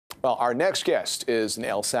Well, our next guest is an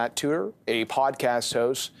LSAT tutor, a podcast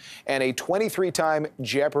host, and a 23-time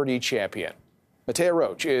Jeopardy champion. Mattea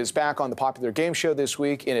Roach is back on the popular game show this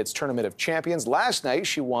week in its Tournament of Champions. Last night,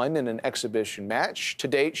 she won in an exhibition match. To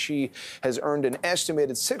date, she has earned an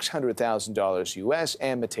estimated $600,000 U.S.,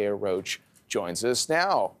 and Mattea Roach joins us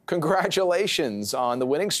now. Congratulations on the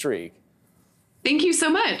winning streak. Thank you so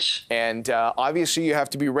much. And obviously, you have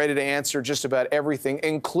to be ready to answer just about everything,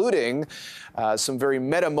 including some very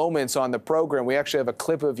meta moments on the program. We actually have a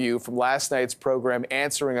clip of you from last night's program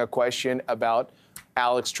answering a question about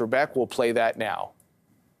Alex Trebek. We'll play that now.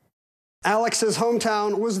 Alex's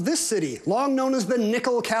hometown was this city, long known as the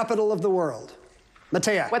nickel capital of the world.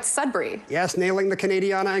 Mattea. What's Sudbury? Yes, nailing the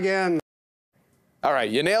Canadiana again. All right,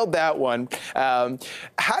 you nailed that one.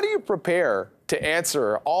 How do you prepare to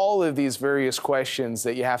answer all of these various questions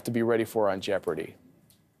that you have to be ready for on Jeopardy?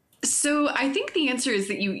 So I think the answer is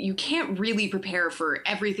that you can't really prepare for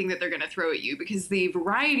everything that they're going to throw at you, because the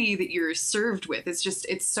variety that you're served with is just,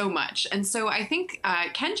 it's so much. And so I think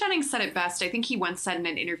Ken Jennings said it best. I think he once said in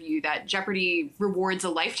an interview that Jeopardy rewards a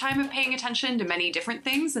lifetime of paying attention to many different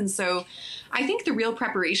things. And so I think the real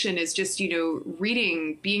preparation is just,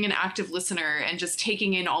 reading, being an active listener, and just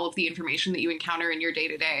taking in all of the information that you encounter in your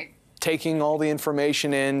day-to-day. Taking all the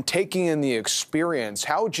information in, taking in the experience.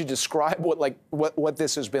 How would you describe what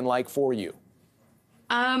this has been like for you?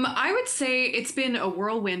 I would say it's been a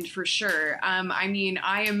whirlwind for sure.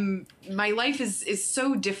 My life is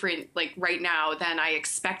so different right now than I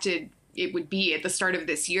expected it would be at the start of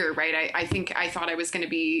this year, right? I thought I was going to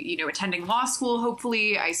be, attending law school,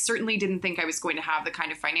 hopefully. I certainly didn't think I was going to have the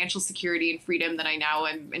kind of financial security and freedom that I now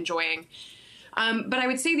am enjoying. But I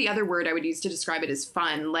would say the other word I would use to describe it is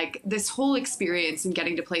fun. Like, this whole experience and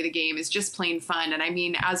getting to play the game is just plain fun. And I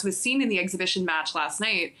mean, as was seen in the exhibition match last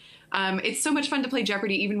night, it's so much fun to play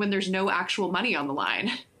Jeopardy even when there's no actual money on the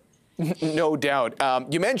line. No doubt.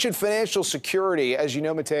 You mentioned financial security. As you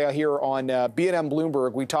know, Mattea, here on BNN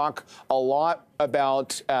Bloomberg, we talk a lot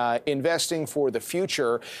about investing for the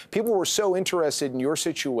future. People were so interested in your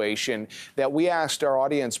situation that we asked our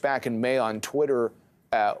audience back in May on Twitter,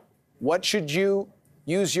 what should you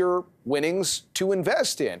use your winnings to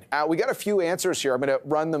invest in? We got a few answers here. I'm going to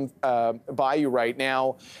run them by you right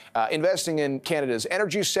now. Investing in Canada's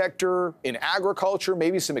energy sector, in agriculture,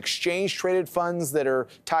 maybe some exchange-traded funds that are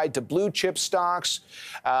tied to blue chip stocks.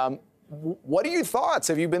 What are your thoughts?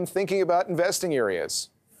 Have you been thinking about investing areas?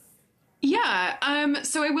 Yeah,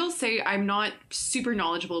 so I will say I'm not super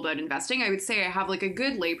knowledgeable about investing. I would say I have a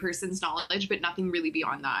good layperson's knowledge, but nothing really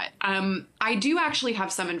beyond that. I do actually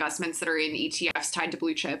have some investments that are in ETFs tied to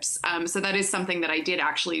blue chips. So that is something that I did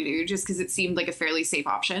actually do just because it seemed like a fairly safe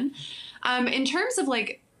option. In terms of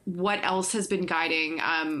what else has been guiding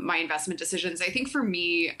my investment decisions, I think for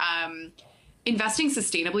me, investing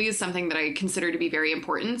sustainably is something that I consider to be very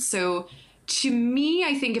important. So to me,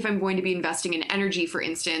 I think if I'm going to be investing in energy, for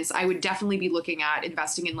instance, I would definitely be looking at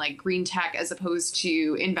investing in green tech as opposed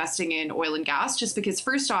to investing in oil and gas, just because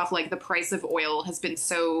first off, the price of oil has been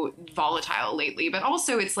so volatile lately, but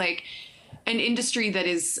also it's an industry that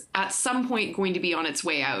is at some point going to be on its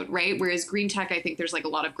way out, right? Whereas green tech, I think there's a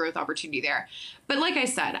lot of growth opportunity there. But like I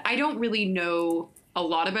said, I don't really know a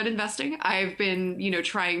lot about investing. I've been,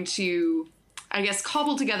 trying to, I guess,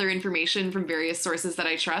 cobble together information from various sources that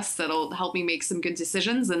I trust that'll help me make some good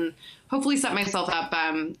decisions and hopefully set myself up,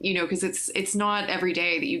 because it's not every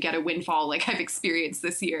day that you get a windfall like I've experienced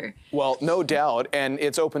this year. Well, no doubt. And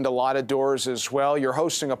it's opened a lot of doors as well. You're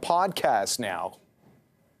hosting a podcast now.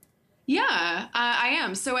 Yeah, I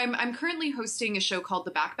am. So I'm currently hosting a show called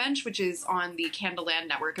The Backbench, which is on the Canadaland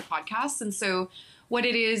network of podcasts. And so what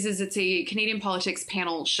it is it's a Canadian politics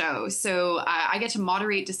panel show. So I get to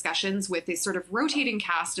moderate discussions with a sort of rotating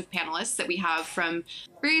cast of panelists that we have from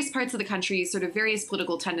various parts of the country, sort of various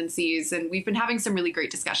political tendencies, and we've been having some really great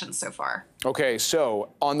discussions so far. Okay,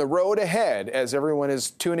 so on the road ahead, as everyone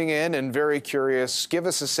is tuning in and very curious, give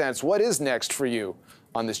us a sense, what is next for you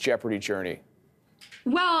on this Jeopardy journey?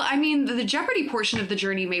 Well, I mean, the Jeopardy portion of the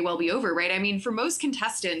journey may well be over, right? I mean, for most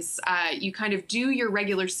contestants, you kind of do your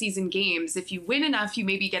regular season games. If you win enough, you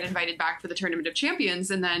maybe get invited back for the Tournament of Champions.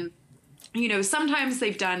 And then, sometimes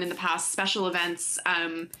they've done in the past special events,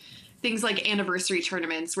 things like anniversary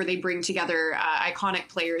tournaments where they bring together iconic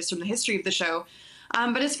players from the history of the show.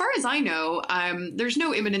 But as far as I know, there's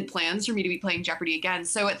no imminent plans for me to be playing Jeopardy again.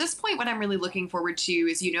 So at this point, what I'm really looking forward to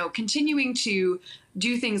is, continuing to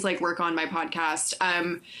do things like work on my podcast,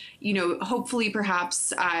 hopefully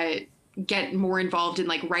perhaps get more involved in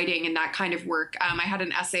writing and that kind of work. I had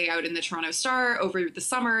an essay out in the Toronto Star over the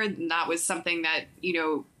summer, and that was something that,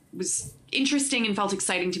 was interesting and felt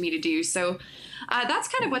exciting to me to do. So that's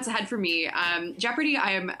kind of what's ahead for me. Jeopardy,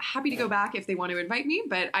 I am happy to go back if they want to invite me,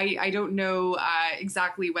 but I don't know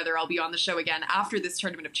exactly whether I'll be on the show again after this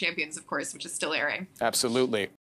Tournament of Champions, of course, which is still airing. Absolutely.